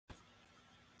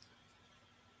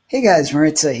Hey guys,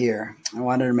 Maritza here. I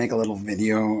wanted to make a little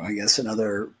video, I guess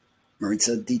another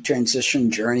Maritza detransition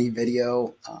journey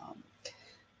video.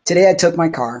 Today I took my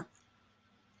car.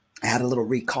 I had a little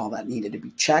recall that needed to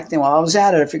be checked. And while I was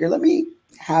at it, I figured let me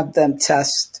have them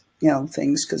test,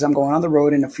 things because I'm going on the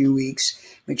road in a few weeks,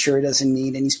 make sure it doesn't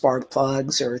need any spark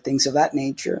plugs or things of that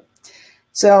nature.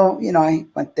 So, I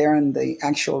went there and the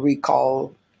actual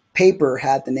recall paper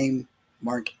had the name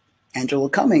Mark Angelo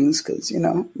Cummings because,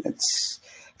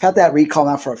 I've had that recall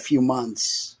now for a few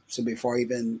months. So before I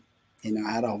even,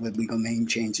 I had all the legal name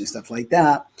change and stuff like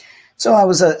that. So I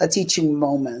was a teaching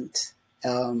moment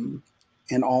and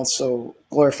also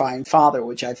glorifying Father,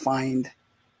 which I find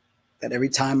that every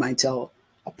time I tell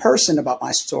a person about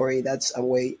my story, that's a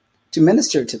way to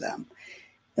minister to them.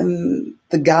 And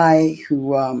the guy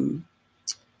who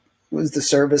was the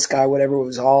service guy, whatever,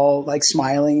 was all like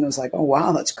smiling. And was like, oh,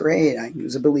 wow, that's great. He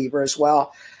was a believer as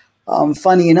well.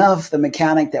 Funny enough, the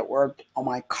mechanic that worked on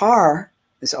my car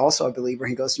is also a believer.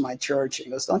 He goes to my church and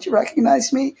he goes, don't you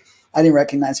recognize me? I didn't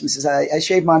recognize him. He says, I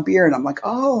shaved my beard. And I'm like,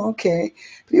 oh, okay.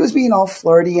 But he was being all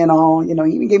flirty and all, he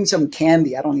even gave me some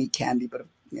candy. I don't eat candy, but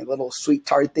little sweet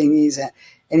tart thingies.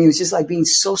 And he was just like being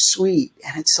so sweet.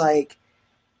 And it's like,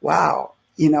 wow,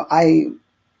 I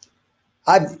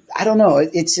don't know.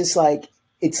 It's just like,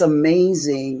 it's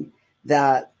amazing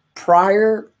that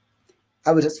prior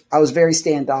I was very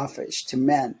standoffish to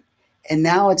men. And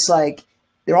now it's like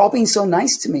they're all being so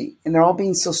nice to me and they're all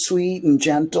being so sweet and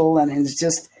gentle. And it's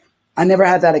just, I never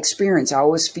had that experience. I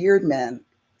always feared men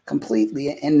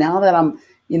completely. And now that I'm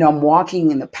walking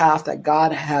in the path that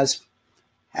God has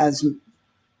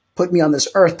put me on this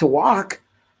earth to walk,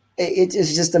 it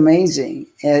is just amazing.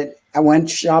 And I went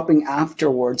shopping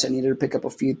afterwards. I needed to pick up a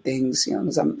few things,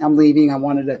 as I'm leaving. I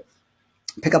wanted to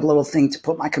pick up a little thing to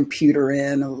put my computer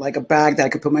in, like a bag that I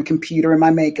could put my computer and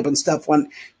my makeup and stuff when,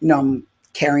 I'm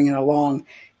carrying it along.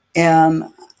 And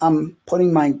I'm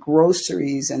putting my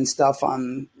groceries and stuff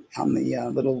on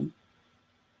the little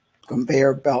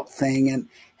conveyor belt thing. And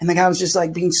the guy was just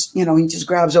like being, he just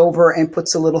grabs over and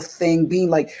puts a little thing, being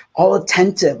like all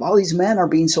attentive. All these men are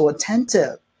being so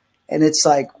attentive. And it's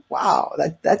like, wow,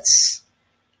 that's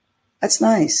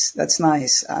nice. That's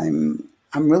nice. I'm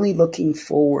really looking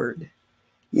forward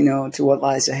to what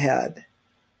lies ahead,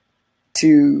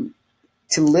 to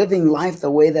living life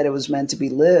the way that it was meant to be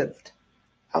lived.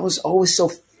 I was always so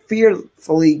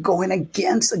fearfully going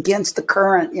against the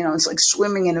current, it's like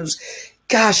swimming, and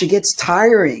it gets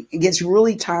tiring. It gets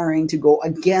really tiring to go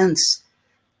against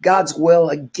God's will,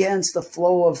 against the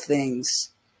flow of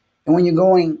things. And when you're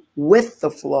going with the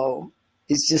flow,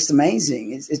 it's just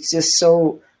amazing. It's just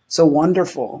so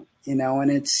wonderful, and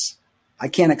I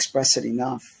can't express it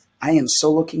enough. I am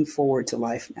so looking forward to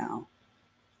life now,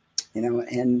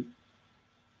 and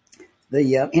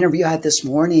the interview I had this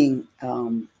morning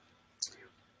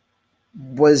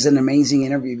was an amazing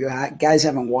interview. If you guys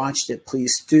haven't watched it,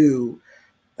 please do.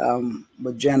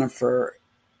 With Jennifer,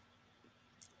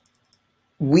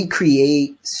 we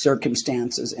create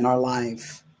circumstances in our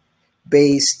life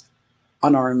based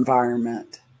on our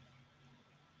environment.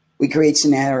 We create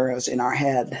scenarios in our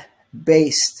head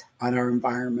based on our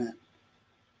environment.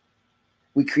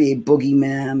 We create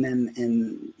boogeymen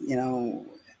and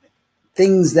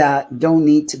things that don't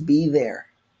need to be there.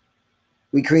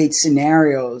 We create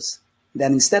scenarios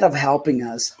that instead of helping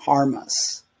us, harm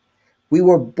us. We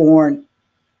were born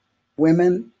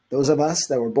women. Those of us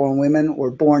that were born women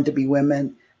were born to be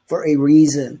women for a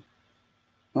reason.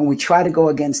 When we try to go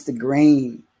against the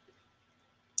grain,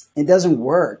 it doesn't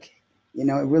work.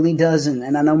 It really doesn't.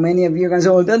 And I know many of you are going to say,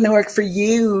 well, it doesn't work for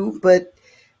you, but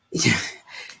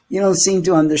you don't seem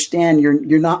to understand.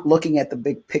 You're not looking at the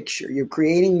big picture. You're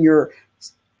creating your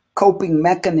coping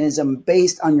mechanism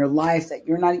based on your life that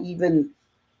you're not even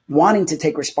wanting to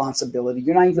take responsibility.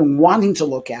 You're not even wanting to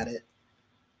look at it.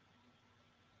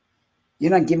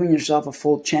 You're not giving yourself a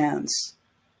full chance.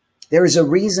 There is a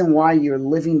reason why you're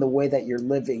living the way that you're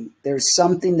living. There's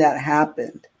something that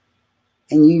happened,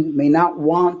 and you may not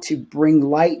want to bring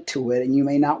light to it, and you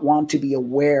may not want to be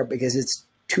aware because it's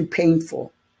too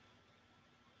painful.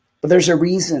 But there's a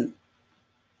reason.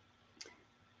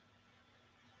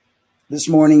 This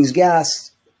morning's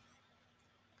guest,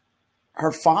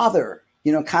 her father,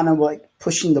 kind of like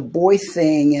pushing the boy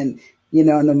thing, and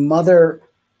the mother,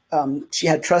 she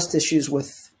had trust issues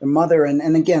with the mother.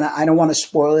 And again, I don't want to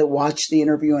spoil it. Watch the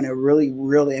interview, and it really,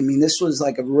 this was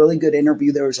like a really good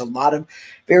interview. There was a lot of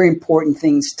very important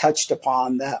things touched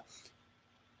upon that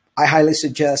I highly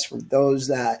suggest for those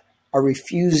that are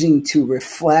refusing to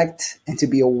reflect and to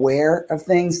be aware of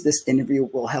things. This interview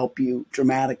will help you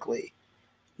dramatically.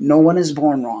 No one is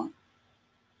born wrong.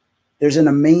 There's an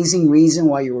amazing reason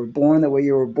why you were born the way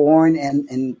you were born.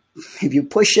 And if you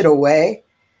push it away,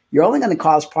 you're only going to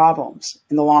cause problems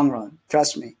in the long run.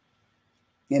 Trust me.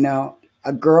 You know,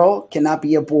 a girl cannot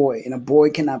be a boy, and a boy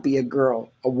cannot be a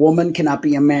girl. A woman cannot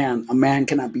be a man. A man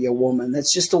cannot be a woman.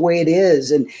 That's just the way it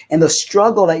is. And the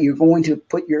struggle that you're going to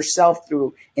put yourself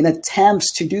through in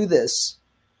attempts to do this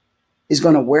is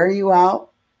going to wear you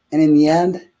out. And in the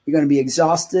end, you're going to be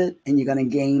exhausted and you're going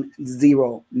to gain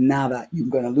zero, nada. You're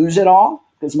going to lose it all,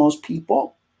 because most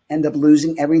people end up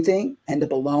losing everything, end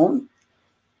up alone,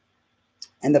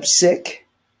 end up sick,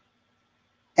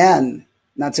 and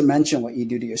not to mention what you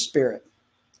do to your spirit.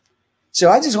 So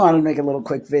I just wanted to make a little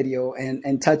quick video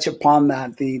and touch upon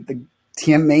that.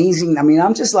 The amazing, I mean,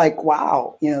 I'm just like,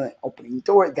 wow, you know, opening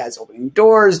doors, guys opening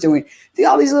doors, doing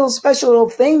all these little special little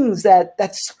things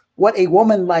that's what a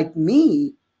woman like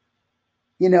me,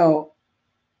 you know,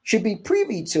 should be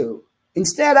privy to.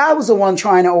 Instead, I was the one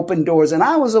trying to open doors, and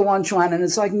I was the one trying, and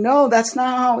it's like, no, that's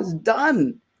not how it's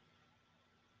done.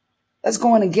 That's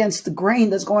going against the grain.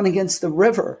 That's going against the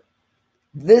river.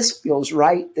 This feels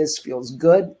right. This feels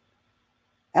good.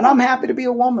 And I'm happy to be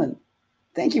a woman.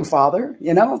 Thank you, Father.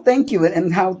 You know, thank you.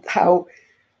 And how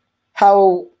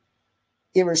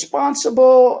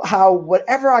irresponsible, how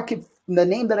whatever I could, the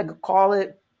name that I could call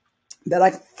it, that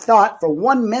I thought for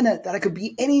 1 minute that I could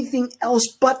be anything else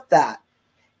but that.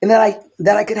 And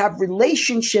that I could have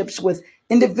relationships with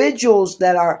individuals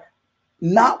that are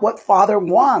not what Father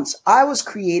wants. I was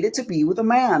created to be with a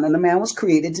man, and a man was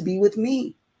created to be with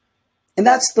me. And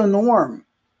that's the norm.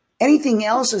 Anything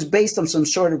else is based on some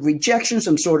sort of rejection,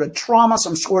 some sort of trauma,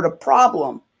 some sort of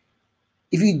problem.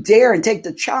 If you dare and take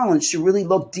the challenge to really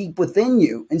look deep within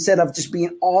you, instead of just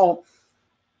being all,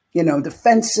 you know,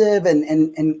 defensive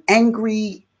and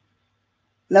angry.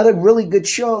 Another really good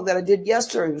show that I did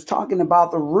yesterday was talking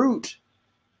about the root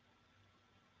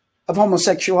of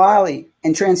homosexuality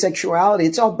and transsexuality.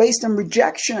 It's all based on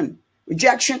rejection.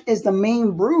 Rejection is the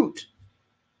main root.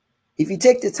 If you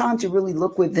take the time to really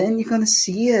look within, you're going to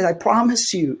see it. I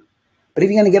promise you. But if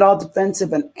you're going to get all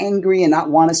defensive and angry and not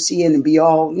want to see it and be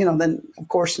all, you know, then of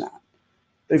course not.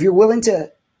 But if you're willing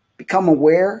to become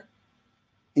aware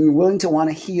and you're willing to want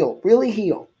to heal, really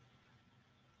heal,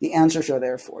 the answers are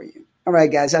there for you. All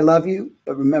right, guys, I love you.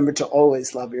 But remember to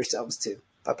always love yourselves too.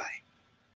 Bye-bye.